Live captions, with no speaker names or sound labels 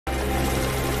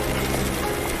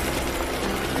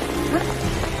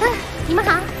你们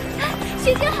好，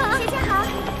学姐好，学姐好。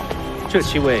这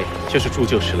7位就是铸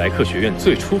就史莱克学院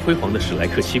最初辉煌的史莱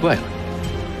克7怪了。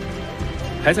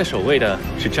排在首位的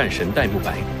是战神戴沐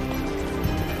白。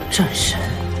战神，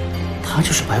他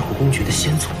就是白虎公爵的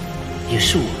先祖，也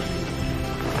是我。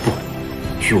不，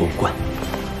与我无关。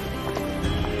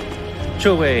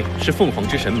这位是凤凰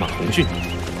之神马红俊。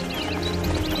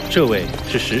这位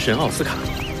是食神奥斯卡。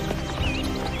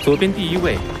左边第1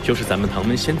位就是咱们唐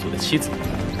门先祖的妻子，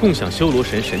共享修罗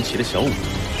神神旗的小舞。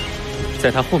在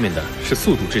他后面的是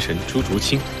速度之神朱竹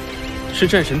清，是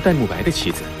战神戴沐白的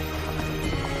妻子。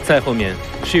再后面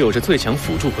是有着最强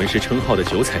辅助魂师称号的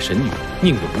九彩神女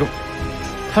宁荣荣，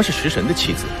她是食神的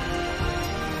妻子。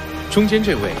中间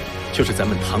这位就是咱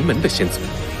们唐门的先祖，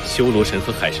修罗神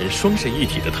和海神双神一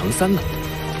体的唐三了。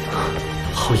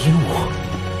好阴武，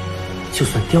就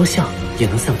算雕像也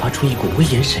能散发出一股威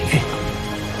严神韵。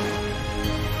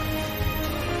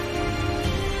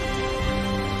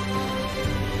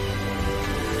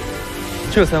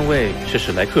这3位是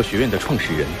史莱克学院的创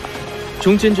始人，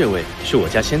中间这位是我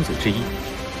家先祖之一，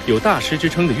有大师之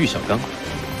称的玉小刚。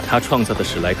他创造的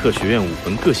史莱克学院武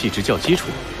魂各系执教基础，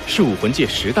是武魂界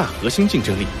10大核心竞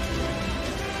争力。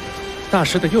大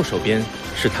师的右手边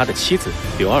是他的妻子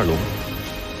刘二龙，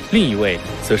另一位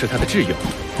则是他的挚友，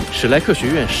史莱克学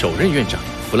院首任院长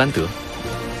弗兰德。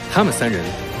他们3人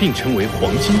并称为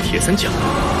黄金铁三角。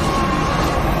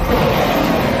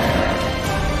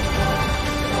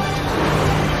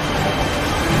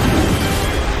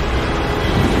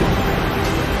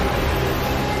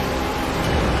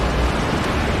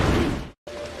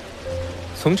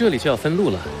从这里就要分路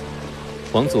了，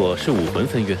往左是武魂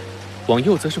分院，往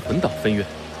右则是魂岛分院，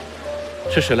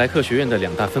是史莱克学院的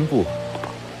2大分部，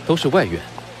都是外院。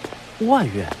外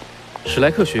院，史莱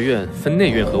克学院分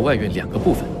内院和外院2个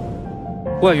部分。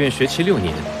外院学期6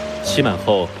年，期满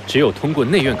后只有通过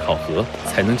内院考核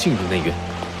才能进入内院。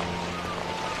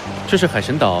这是海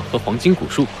神岛和黄金古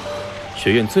树，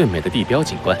学院最美的地标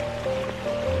景观。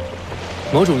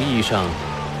某种意义上，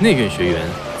内院学员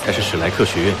才是史莱克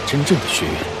学院真正的学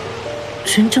员。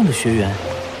真正的学员？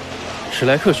史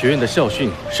莱克学院的校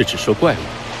训是只收怪物，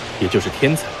也就是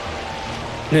天才。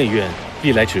内院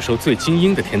历来只收最精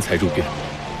英的天才入院，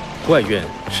外院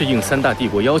是应3大帝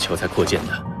国要求才扩建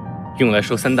的，用来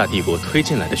收3大帝国推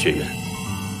进来的学员。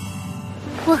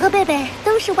我和贝贝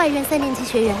都是外院3年级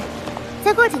学员，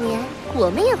再过几年我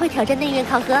们也会挑战内院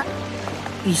考核。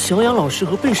以小雅老师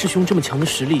和贝师兄这么强的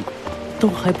实力，都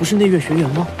还不是内院学员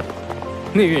吗？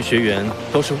内院学员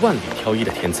都是万里挑一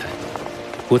的天才。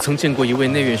我曾见过一位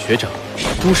内院学长，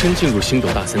孤身进入星斗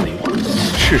大森林，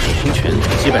赤手空拳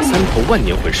击败3头万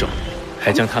年魂兽，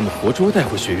还将他们活捉带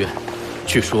回学院。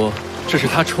据说这是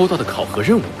他抽到的考核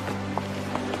任务。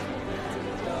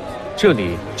这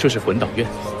里就是魂岛院，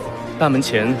大门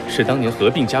前是当年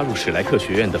合并加入史莱克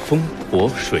学院的风、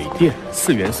火、水、电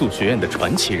4元素学院的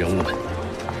传奇人物们。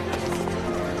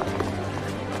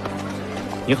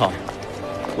你好，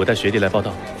我带学弟来报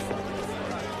道。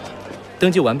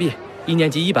登记完毕，1年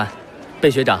级1班，贝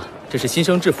学长，这是新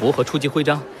生制服和初级徽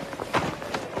章。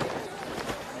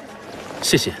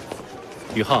谢谢。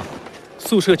宇浩，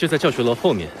宿舍就在教学楼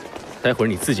后面，待会儿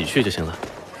你自己去就行了。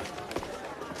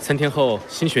3天后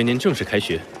新学年正式开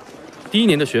学，第1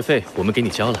年的学费我们给你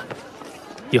交了，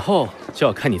以后就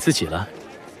要看你自己了。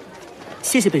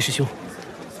谢谢贝师兄。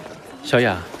小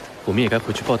雅，我们也该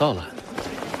回去报到了。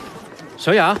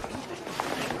小雅，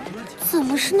怎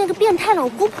么是那个变态老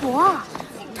姑婆啊？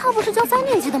她不是教3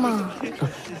年级的吗？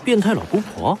变态老姑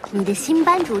婆？你的新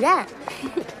班主任。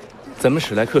咱们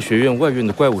史莱克学院外院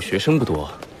的怪物学生不多，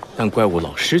但怪物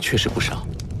老师确实不少，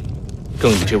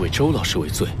更以这位周老师为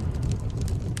最。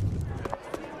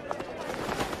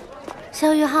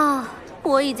小宇浩，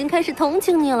我已经开始同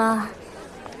情你了。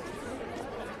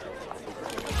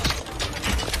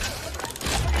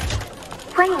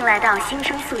欢迎来到新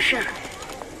生宿舍。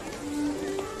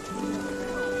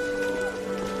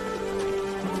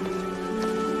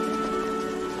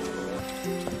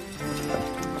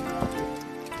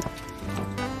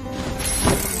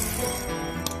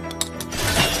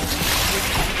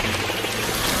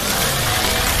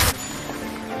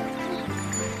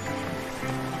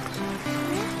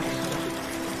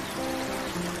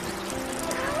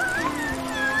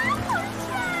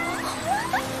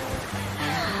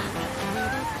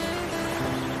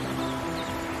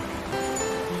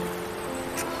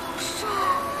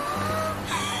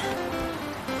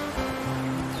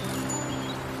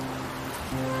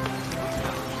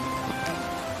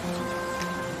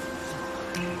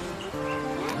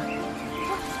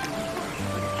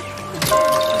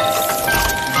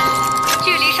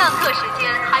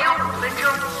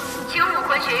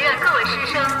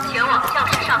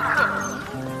课，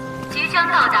即将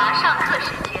到达上课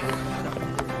时间，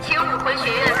请武魂学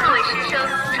院各位师生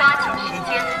抓紧时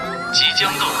间。即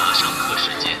将到达上课时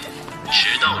间，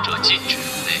迟到者禁止入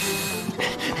内。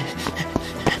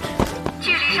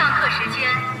距离上课时间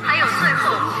还有最后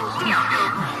5秒钟。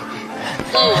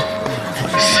5、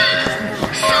4、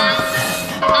3、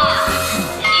2、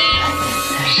1，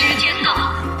时间到。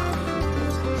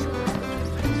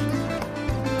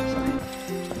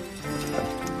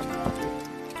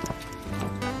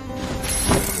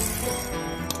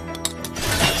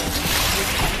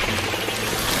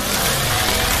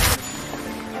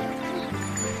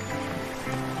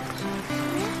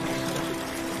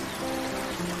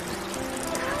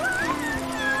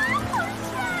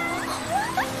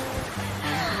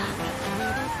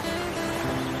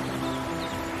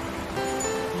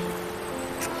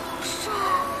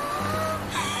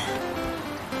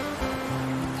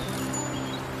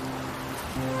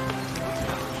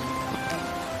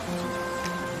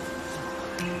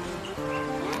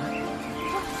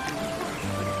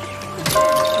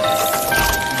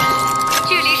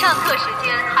上课时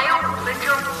间还有5分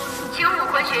钟，请武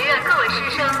魂学院各位师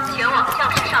生前往教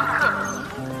室上课。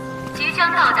即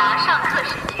将到达上课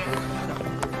时间，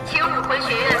请武魂学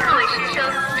院各位师生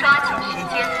抓紧时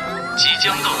间。即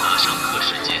将到达上课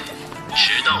时间，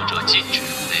迟到者禁止入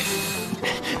内。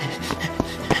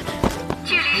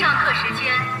距离上课时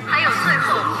间还有最后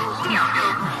5秒钟。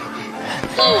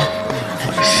5、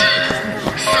4、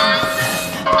3、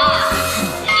2、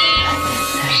1，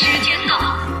时间到。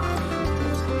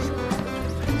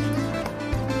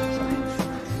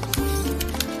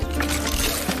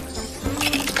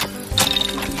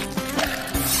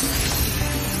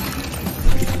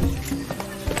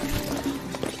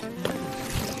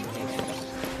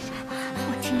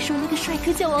听说那个帅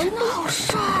哥叫王老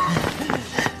帅。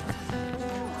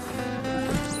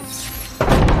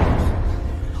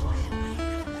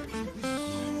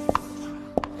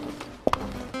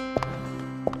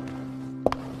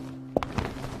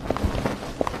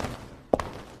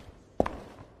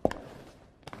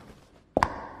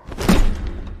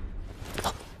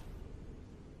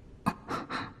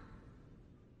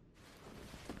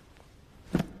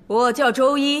我叫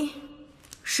周一，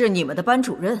是你们的班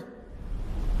主任。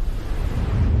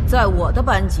在我的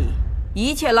班级，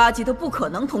一切垃圾都不可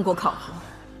能通过考核。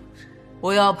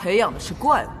我要培养的是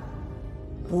怪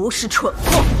物，不是蠢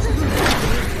货。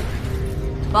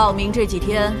报名这几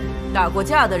天打过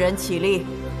架的人起立。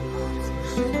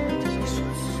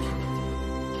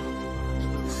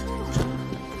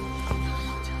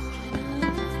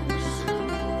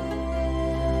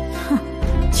哼，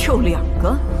就2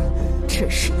个，真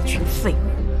是一群废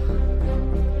物。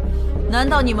难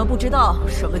道你们不知道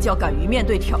什么叫敢于面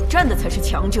对挑战的才是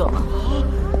强者吗？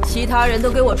其他人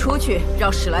都给我出去，让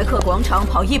史莱克广场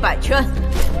跑100圈。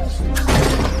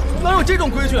哪有这种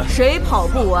规矩？谁跑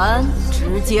不完，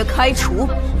直接开除。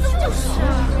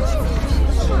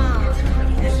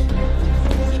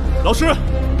老师，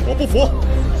我不服，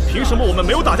凭什么我们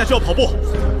没有打架就要跑步？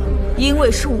因为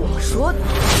是我说的，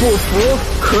不服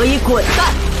可以滚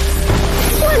蛋。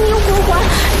万牛魂环，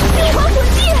六环魂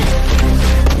技。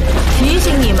提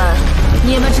醒你们，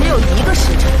你们只有1个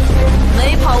时辰，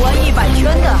没跑完100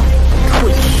圈的，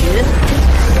退学。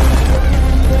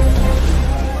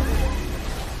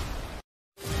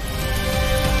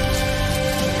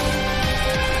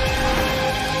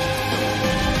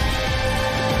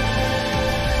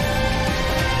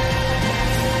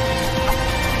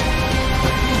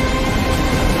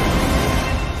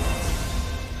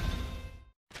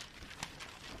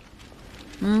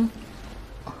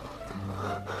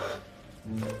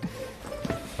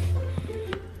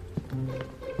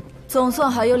总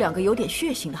算还有2个有点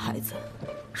血性的孩子。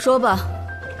说吧，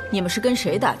你们是跟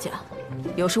谁打架？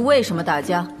又是为什么打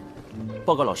架？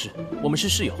报告老师，我们是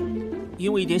室友，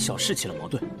因为一点小事起了矛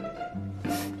盾。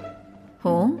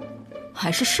哦，还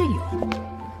是室友，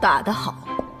打得好，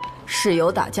室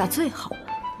友打架最好了，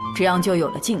这样就有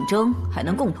了竞争，还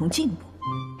能共同进步。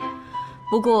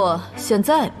不过现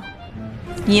在嘛，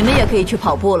你们也可以去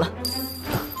跑步了。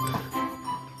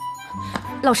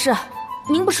老师，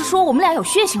您不是说我们俩有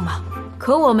血性吗？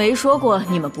可我没说过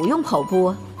你们不用跑步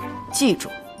啊！记住，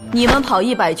你们跑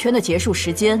100圈的结束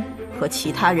时间和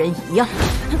其他人一样。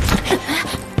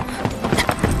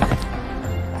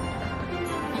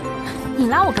你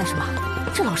拉我干什么？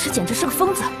这老师简直是个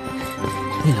疯子！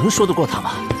你能说得过他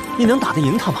吗？你能打得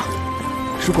赢他吗？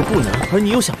如果不能，而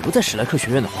你又想留在史莱克学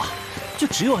院的话，就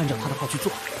只有按照他的话去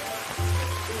做。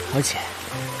而且，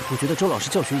我觉得周老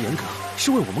师教学严格是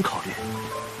为我们考虑，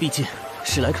毕竟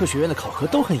史莱克学院的考核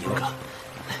都很严格。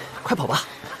快跑吧，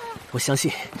我相信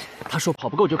他说跑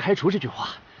不够就开除这句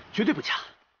话绝对不假。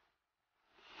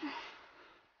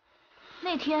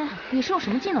那天你是用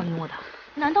什么技能赢我的？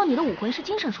难道你的武魂是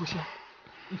精神属性？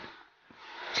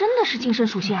真的是精神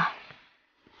属性啊！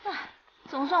唉，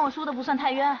总算我输的不算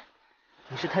太冤。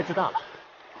你是太自大了。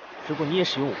如果你也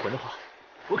使用武魂的话，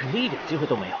我肯定一点机会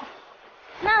都没有。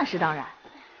那是当然，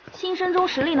新生中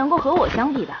实力能够和我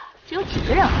相比的只有几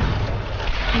个人了。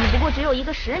你不过只有一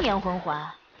个10年魂环，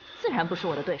自然不是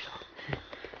我的对手。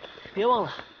别忘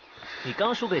了，你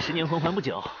刚输给10年魂环不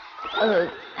久。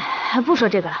不说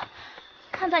这个了。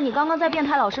看在你刚刚在变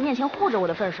态老师面前护着我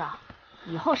的份上，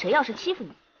以后谁要是欺负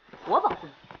你，我保护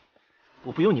你。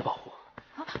我不用你保护。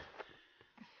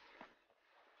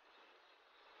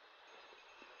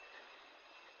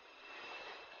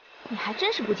你还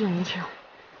真是不近人情。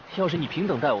要是你平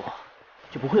等待我，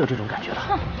就不会有这种感觉了。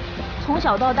哼，从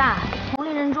小到大，同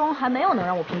龄人中还没有能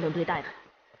让我平等对待的。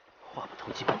话不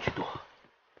投机半句多。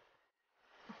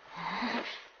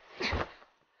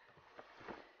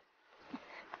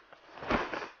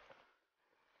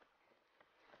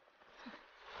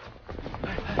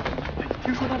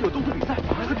听说那里有动作比赛，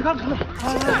快去看看！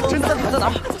真的在哪？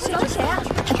谁啊？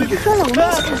别说了，我们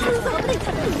一起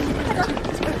看。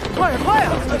快呀快呀！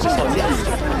小心！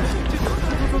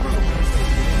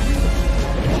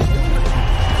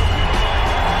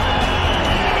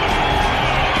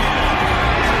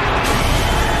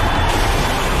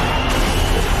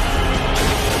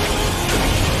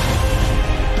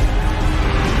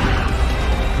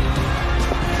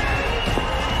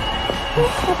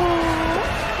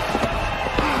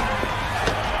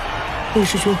魏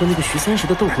师兄和那个徐30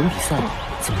的斗魂比赛，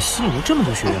怎么吸引了这么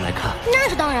多学员来看？那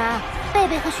是当然，贝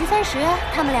贝和徐30，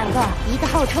他们两个，一个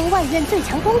号称外院最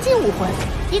强攻击武魂，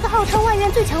一个号称外院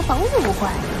最强防御武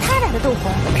魂，他俩的斗魂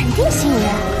肯定吸引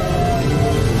人。